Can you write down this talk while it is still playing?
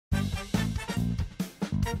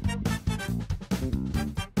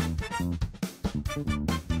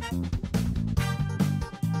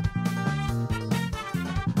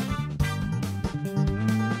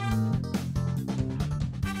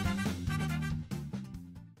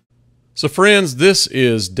So friends, this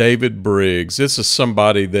is David Briggs. This is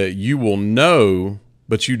somebody that you will know,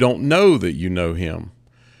 but you don't know that you know him.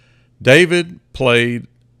 David played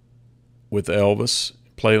with Elvis,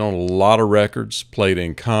 played on a lot of records, played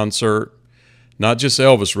in concert, not just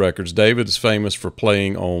Elvis records. David is famous for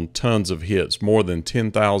playing on tons of hits, more than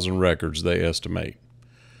 10,000 records they estimate.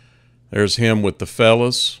 There's him with the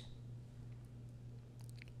Fellas.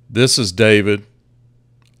 This is David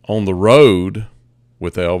on the road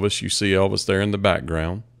with Elvis. You see Elvis there in the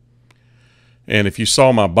background. And if you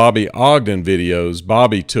saw my Bobby Ogden videos,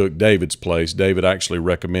 Bobby took David's place. David actually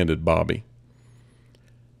recommended Bobby.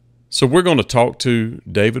 So we're going to talk to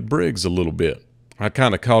David Briggs a little bit. I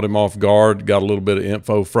kind of caught him off guard, got a little bit of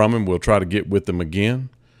info from him. We'll try to get with him again.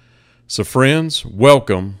 So friends,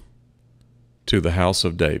 welcome to the house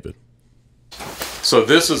of David. So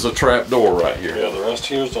this is a trap door right here. Yeah, the rest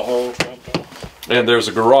here's the whole trap door. And there's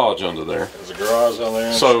a garage under there. There's a garage on there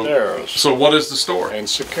and stairs. So what is the story? And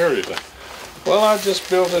security thing. Well, I just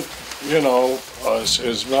built it, you know,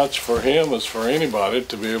 as much for him as for anybody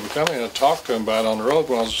to be able to come in and talk to him about it on the road.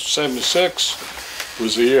 When I was 76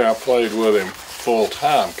 was the year I played with him full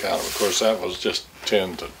time, kind of. Of course, that was just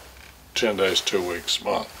 10 days, 2 weeks a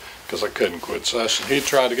month, because I couldn't quit session. He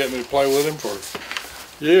tried to get me to play with him for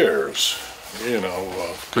years. You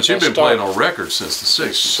know, but you've been playing on records since the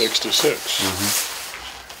 60s.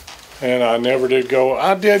 66. And I never did go.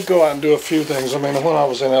 I did go out and do a few things. I mean, when I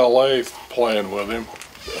was in LA playing with him,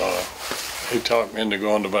 he talked me into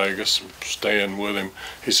going to Vegas and staying with him.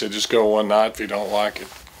 He said, just go one night. If you don't like it,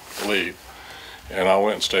 leave. And I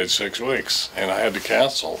went and stayed 6 weeks. And I had to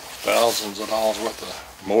cancel thousands of dollars worth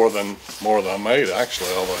of, more than I made,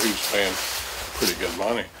 actually, although he was paying pretty good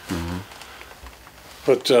money.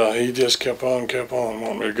 But he just kept on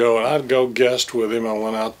wanting me to go. And I'd go guest with him.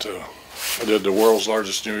 I did the world's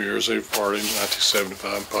largest New Year's Eve party in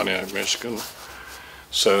 1975 in Pontiac, Michigan.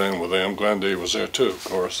 Sat in with him. Glenn D was there too, of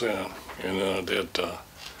course, then. And then I did a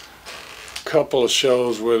couple of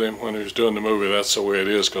shows with him when he was doing the movie That's the Way It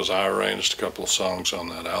Is, because I arranged a couple of songs on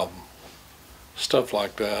that album. Stuff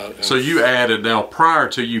like that. And so you added, now prior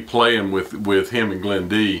to you playing with him and Glenn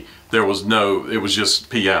D, there was no, it was just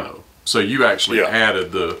piano. So you actually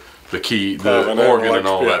added the key, the organ and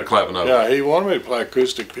all that, clavinet. Yeah, he wanted me to play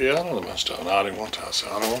acoustic piano and stuff, and I didn't want to. I said,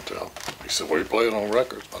 I don't want to. He said, well, you play it on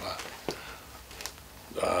records, but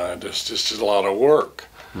it's just a lot of work.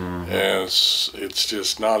 And it's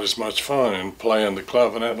just not as much fun in playing the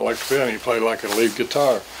clavinet and electric piano. You play like a lead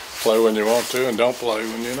guitar. Play when you want to and don't play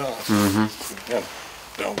when you're not. Yeah,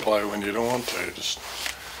 don't play when you don't want to. Just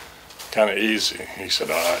kind of easy. He said,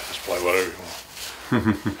 all right, just play whatever you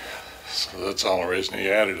want. So that's the only reason he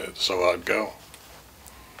added it, so I'd go.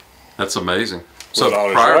 That's amazing. So but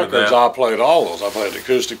on prior his records, to that, I played all those. I played the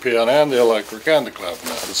acoustic piano and the electric and the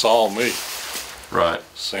clavinet. It's all me. Right.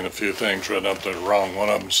 Seen a few things written up there wrong. One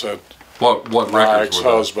of them said, what my records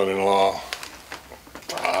ex-husband-in-law.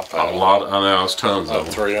 A lot. I know, it's tons of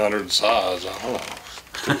them. 300 size. I don't know.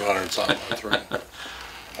 200 something by 3.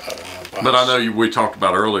 But I know we talked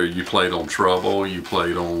about earlier, you played on Trouble, you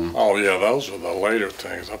played on... Oh yeah, those were the later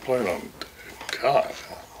things. I played on, God,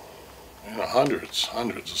 you know, hundreds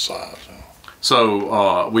of size.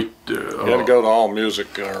 So you had to go to All Music.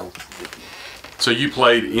 So you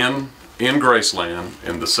played in Graceland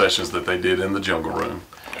in the sessions that they did in the Jungle Room.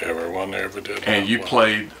 Everyone there ever did. And you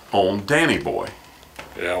played on Danny Boy.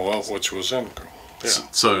 Yeah, well, which was in. Yeah.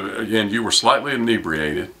 So again, you were slightly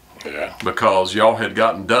inebriated. Yeah. Because y'all had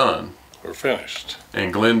gotten done. We're finished.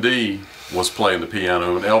 And Glenn D was playing the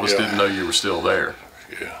piano, and Elvis didn't know you were still there.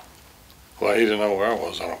 Yeah. Well, he didn't know where I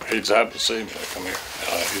was. He just happened to see me. Come here.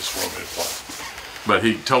 He just wanted me to play. But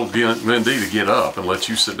he told Glenn D to get up and let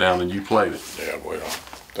you sit down, and you played it. Yeah, well,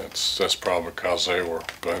 that's probably because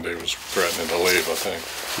Glenn D was threatening to leave, I think.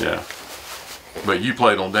 Yeah. But you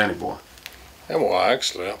played on Danny Boy. Yeah, well,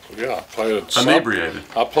 actually, I played it. Inebriated.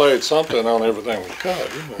 I played something on everything we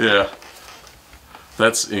could. You know? Yeah.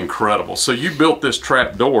 That's incredible. So you built this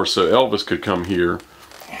trap door so Elvis could come here,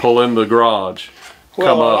 pull in the garage,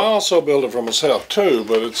 come up. I also built it for myself too,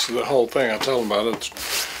 but it's the whole thing. I told him about it. It's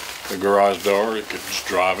the garage door. You could just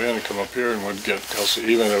drive in and come up here and would get, because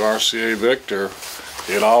even at RCA Victor,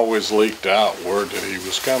 it always leaked out word that he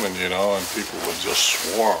was coming, you know, and people would just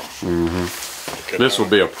swarm. This would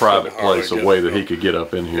be a private place, a way that he could get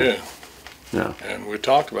up in here. Yeah. Yeah. And we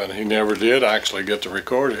talked about it. He never did actually get to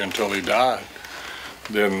record it until he died.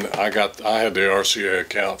 Then I had the RCA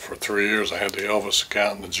account for 3 years. I had the Elvis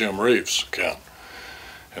account and the Jim Reeves account.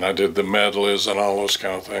 And I did the medleys and all those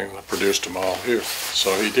kind of things. I produced them all here.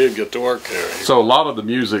 So he did get to work here. So a lot of the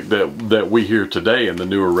music that we hear today in the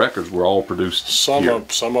newer records were all produced here.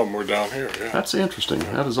 Some of them were down here, yeah. That's interesting.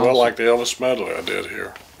 That is awesome. Well, like the Elvis medley I did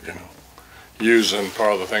here, you know, using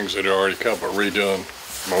part of the things that he already cut, but redoing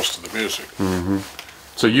most of the music. Mm-hmm.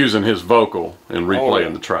 So using his vocal and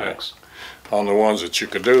replaying the tracks. Yeah. On the ones that you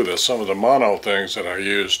could do this, some of the mono things that I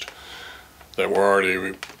used that were already,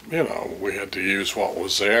 you know, we had to use what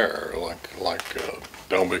was there, like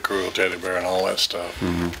Don't Be Cruel, Teddy Bear, and all that stuff.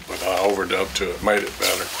 Mm-hmm. But I overdubbed to it, made it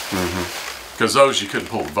better. Because those you couldn't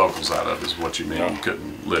pull the vocals out of, is what you mean. No. You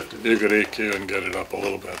couldn't lift it. You could EQ and get it up a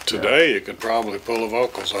little bit. Today, you could probably pull the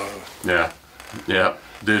vocals out of it. Yeah, yeah,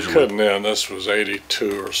 digitally. Couldn't then. This was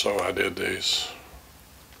 82 or so I did these.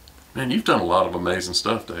 Man, you've done a lot of amazing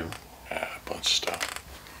stuff, David. Yeah, a bunch of stuff.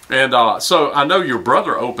 And so I know your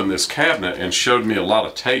brother opened this cabinet and showed me a lot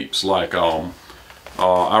of tapes. Like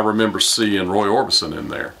I remember seeing Roy Orbison in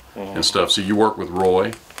there and stuff. So you work with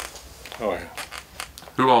Roy. Oh yeah.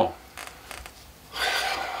 Who all?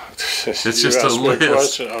 It's just a list.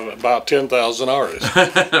 Question of about 10,000 artists.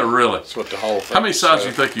 Really? That's what the whole thing. How many sides do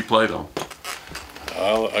you think you played on?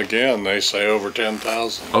 Again, they say over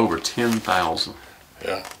 10,000. Over 10,000.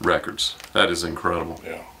 Yeah. Records. That is incredible.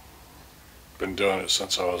 Yeah. Been doing it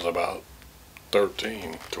since I was about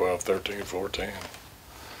 12, 13, 14.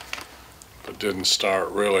 But didn't start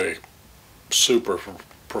really super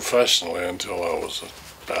professionally until I was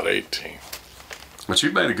about 18. But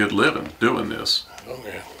you made a good living doing this. Oh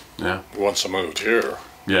yeah. Yeah. Once I moved here.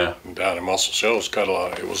 Yeah. Down in Muscle Shoals, cut a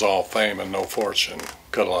lot. It was all fame and no fortune.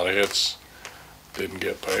 Cut a lot of hits. Didn't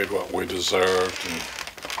get paid what we deserved, and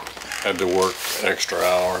had to work extra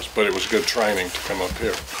hours. But it was good training to come up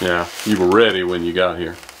here. Yeah. You were ready when you got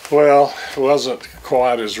here. Well, it wasn't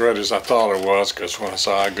quite as ready as I thought it was, because when I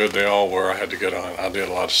saw how good they all were, I had to get on. I did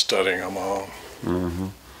a lot of studying on my own. Mm-hmm.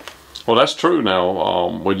 Well, that's true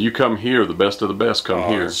now. When you come here, the best of the best come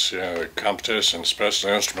here. Yeah, the competition, especially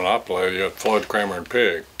the instrument I play, you had Floyd, Kramer, and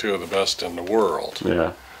Pig, two of the best in the world.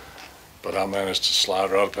 Yeah. But I managed to slide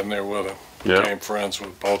right up in there with them. Yep. Became friends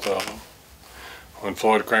with both of them. When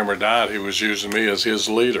Floyd Kramer died, he was using me as his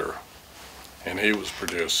leader, and he was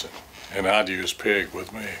producing. And I'd use Pig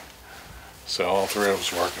with me. So all three of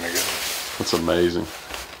us working together. That's amazing.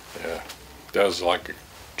 Yeah, that was like a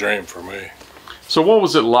dream for me. So what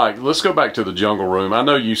was it like? Let's go back to the Jungle Room. I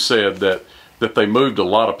know you said that they moved a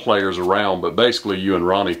lot of players around, but basically you and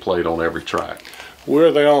Ronnie played on every track.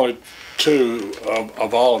 We're the only two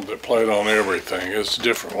of all of them that played on everything. It's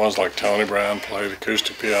different ones, like Tony Brown played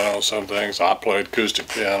acoustic piano on some things. I played acoustic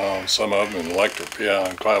piano on some of them, and electric piano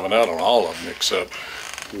and clavinet on all of them except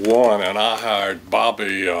one. And I hired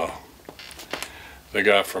Bobby, the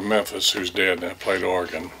guy from Memphis who's dead and played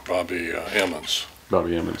organ, Bobby Emmons.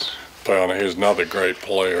 Bobby Emmons. He's another great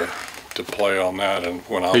player to play on that. And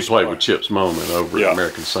when I was played with Chip's Moment over at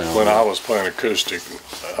American Sound. When I was playing acoustic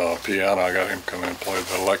piano, I got him to come in and play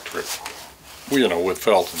the electric. Well, you know, with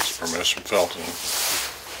Felton's permission. Felton,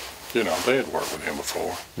 you know, they had worked with him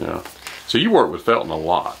before. Yeah. So you worked with Felton a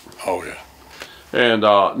lot. Oh yeah. And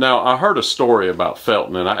now I heard a story about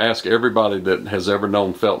Felton, and I asked everybody that has ever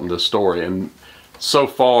known Felton this story, and so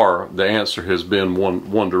far the answer has been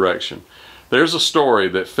one direction. There's a story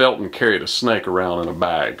that Felton carried a snake around in a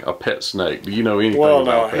bag, a pet snake. Do you know anything about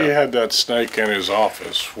that? Well, no, he had that snake in his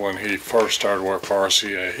office when he first started work for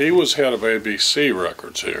RCA. He was head of ABC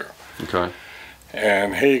Records here. Okay.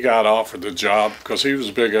 And he got offered the job because he was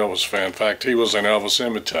a big Elvis fan. In fact, he was an Elvis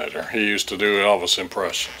imitator. He used to do Elvis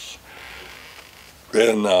impressions.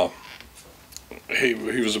 And he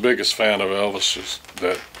was the biggest fan of Elvis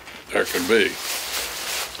that there could be.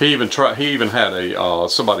 He even had a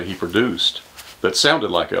somebody he produced that sounded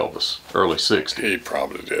like Elvis, early '60s. He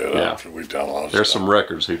probably did. Yeah. After we'd done a lot of There's stuff. some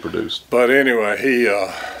records he produced. But anyway, he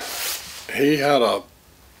had a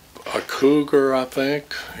cougar, I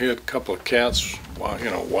think. He had a couple of cats, you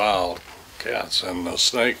know, wild cats, and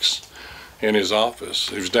snakes in his office.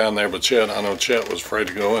 He was down there, but Chet, I know Chet was afraid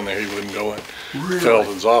to go in there. He wouldn't go in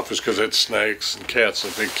Felton's office because it's snakes and cats.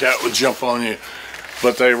 A big cat would jump on you,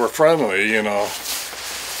 but they were friendly, you know.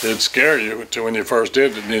 It'd scare you when you first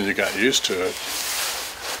did it, and then you got used to it.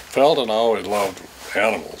 Felton always loved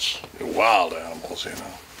animals, wild animals, you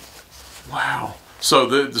know. Wow. So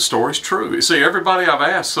the story's true. You see, everybody I've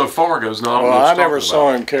asked so far goes, no, well, I never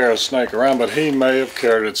saw him carry a snake around, but he may have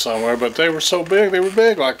carried it somewhere. But they were so big, they were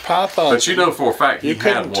big, like pythons. But you know for a fact he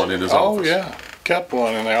had one in his office. Oh, yeah. Kept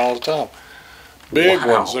one in there all the time. Big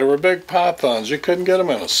ones. They were big pythons. You couldn't get them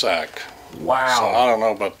in a sack. Wow. So I don't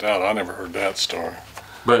know about that. I never heard that story.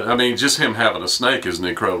 But, I mean, just him having a snake is an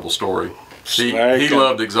incredible story snake. He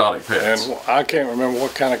loved exotic pets. And I can't remember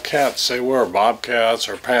what kind of cats they were, bobcats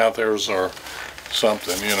or panthers or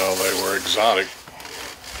something, you know, they were exotic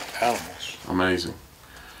animals. Amazing.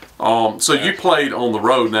 So you played on the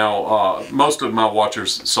road. Now, most of my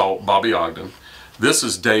watchers saw Bobby Ogden. This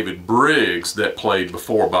is David Briggs that played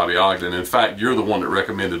before Bobby Ogden. In fact, you're the one that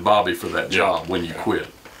recommended Bobby for that job when you quit.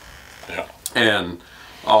 Yeah. And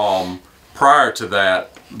prior to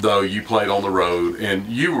that, though, you played on the road, and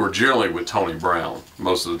you were generally with Tony Brown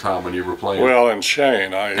most of the time when you were playing. Well, and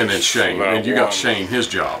Shane. And then Shane. And you got Shane his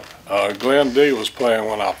job. Glenn D was playing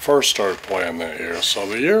when I first started playing that year. So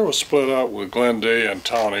the year was split up with Glenn D and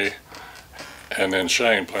Tony, and then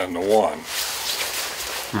Shane playing the one.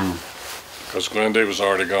 Because Glenn D was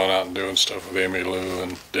already going out and doing stuff with Emmy Lou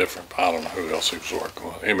and different, I don't know who else he was working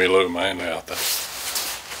with. Emmy Lou mainly, I think.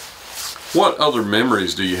 What other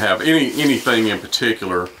memories do you have? Anything in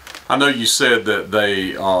particular? I know you said that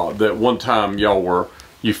that one time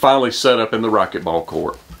you finally set up in the racquetball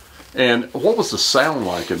court. And what was the sound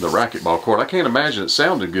like in the racquetball court? I can't imagine it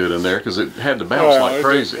sounded good in there because it had to bounce like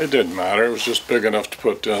crazy. It didn't matter. It was just big enough to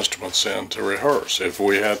put the instruments in to rehearse. If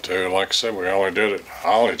we had to, like I said, I only did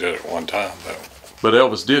it one time. But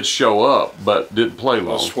Elvis did show up, but didn't play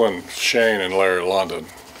long. That's when Shane and Larry London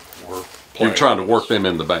were playing. You were trying to work them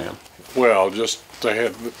in the band. Well, just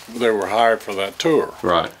they were hired for that tour.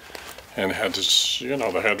 Right. And had to,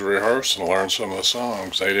 they had to rehearse and learn some of the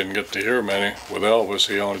songs. They didn't get to hear many. With Elvis,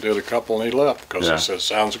 he only did a couple and he left because he said,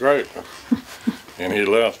 "Sounds great." And he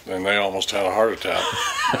left, and they almost had a heart attack.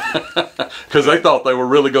 Because they thought they were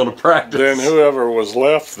really going to practice. Then whoever was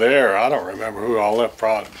left there, I don't remember who all left,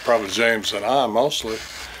 probably James and I mostly,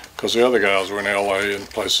 because the other guys were in L.A. and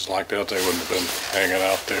places like that. They wouldn't have been hanging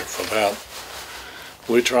out there for that.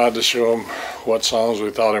 We tried to show him what songs we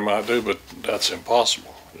thought he might do, but that's impossible.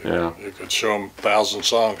 You could show him 1,000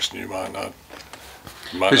 songs and you might not.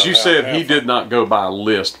 Because you said he did not go by a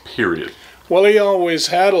list, period. Well, he always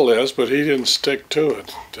had a list, but he didn't stick to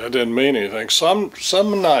it. That didn't mean anything.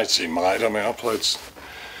 Some nights he might. I mean, I played,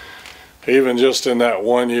 even just in that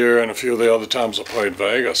one year and a few of the other times I played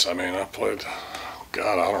Vegas, I mean, I played,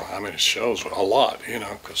 God, I don't know how many shows, a lot,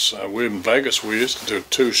 because we in Vegas, we used to do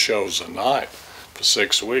 2 shows a night for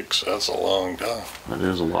 6 weeks. That's a long time. That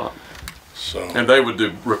is a lot. So, and they would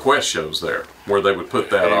do request shows there, where they would put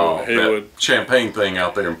that champagne thing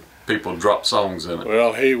out there, and people would drop songs in it.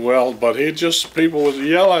 Well, but people would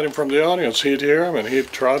yell at him from the audience. He'd hear him, and he'd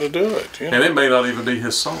try to do it. And it may not even be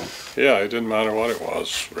his song. Yeah, it didn't matter what it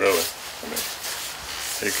was, really. I mean,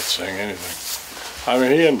 he could sing anything. I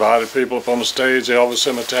mean, he invited people up on the stage, Elvis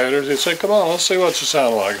imitators. He'd say, "Come on, let's see what you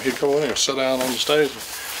sound like." He'd go in here, sit down on the stage.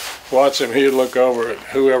 Watch him, he'd look over at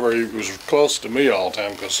whoever, he was close to me all the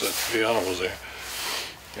time because the piano was there.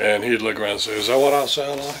 And he'd look around and say, "Is that what I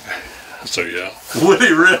sound like?" I said, "Yeah." Would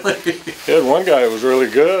he really? He had one guy who was really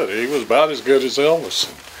good. He was about as good as Elvis.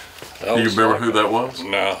 Do you remember who that was?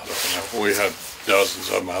 No, I don't know. We had dozens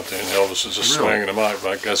of them out there, and Elvis was just swinging the mic.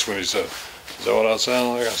 But I guess when he said, "Is that what I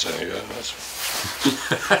sound like?" I said, "Yeah, that's."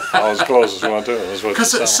 I was the closest one to it.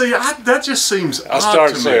 Because see, that just seems. I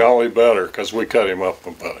started to say only better because we cut him up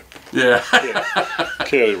and put him. Yeah.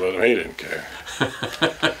 Kidding with him, he didn't care.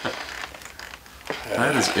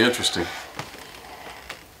 That is interesting.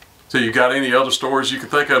 So you got any other stories you can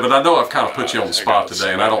think of? And I know I've kind of put you on the spot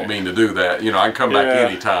today, and I don't mean to do that. I can come back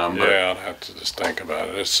anytime. But I'd have to just think about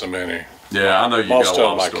it. There's so many. Yeah, I know you got a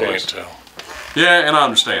lot of stories. Most of them I can't tell. Yeah, and I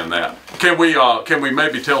understand that. Can we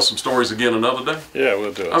maybe tell some stories again another day? Yeah,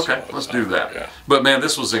 we'll do it. Okay, let's do that. Yeah. But man,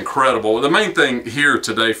 this was incredible. The main thing here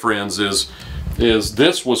today, friends, is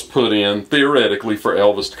this was put in theoretically for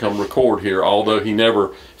Elvis to come record here, although he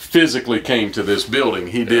never physically came to this building.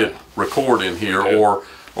 He did record in here, or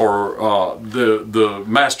the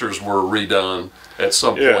masters were redone at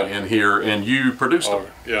some point in here, and you produced them.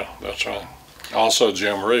 Yeah, that's right. Also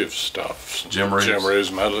Jim Reeves stuff. Jim Reeves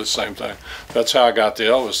medley, same thing. That's how I got the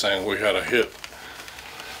Elvis thing. We had a hit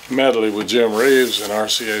medley with Jim Reeves, and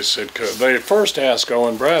RCA said they first asked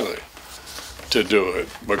Owen Bradley to do it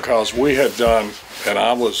because we had done, and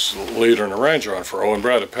I was leader and arranger on for Owen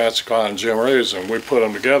Bradley, Patsy Cline, and Jim Reeves, and we put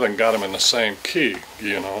them together and got them in the same key,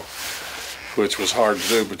 which was hard to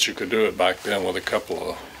do, but you could do it back then with a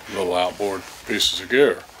couple of little outboard pieces of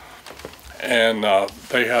gear. And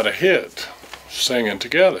they had a hit singing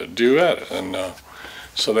together, duet, and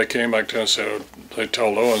so they came back to us and said, they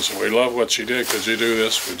told Owen, "We love what you did. Could you do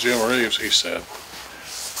this with Jim Reeves?" He said,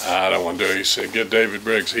 "I don't want to do it." He said, "Get David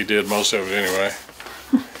Briggs." He did most of it anyway,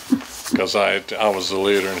 because I was the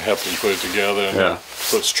leader and helped him put it together and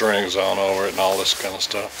put strings on over it and all this kind of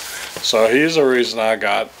stuff. So he's the reason I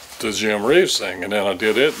got the Jim Reeves thing, and then I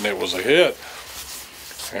did it and it was a hit.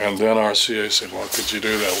 And then RCA said, well, could you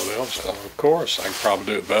do that with Elvis? I said, of course, I could probably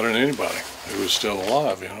do it better than anybody who was still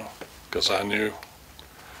alive, you know, because I knew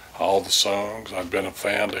all the songs. I'd been a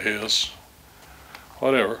fan to his,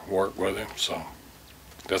 whatever, worked with him. So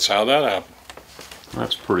that's how that happened.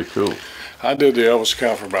 That's pretty cool. I did the Elvis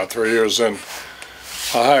account for about 3 years, and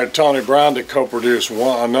I hired Tony Brown to co-produce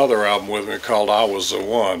another album with me called I Was the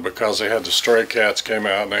One, because they had the Stray Cats came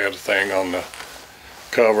out and they had a thing on the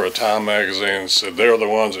cover of Time magazine that said they're the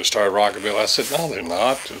ones that started rockabilly. I said, no, they're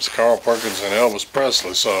not. It's Carl Perkins and Elvis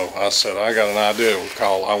Presley. So I said, I got an idea.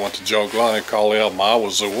 I went to Joe Glunny, called the album I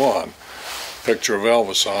Was the One. Picture of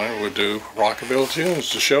Elvis on it. We'd do rockabilly tunes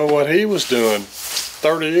to show what he was doing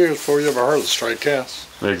 30 years before you ever heard of the Stray Cats.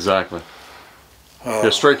 Exactly.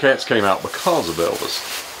 Yeah, Stray Cats came out because of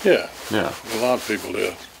Elvis. Yeah. Yeah. A lot of people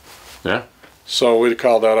did. Yeah. So we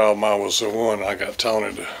called that album I Was the One. I got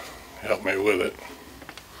Tony to help me with it.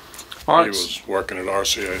 All right. He was working at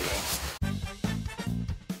RCA then.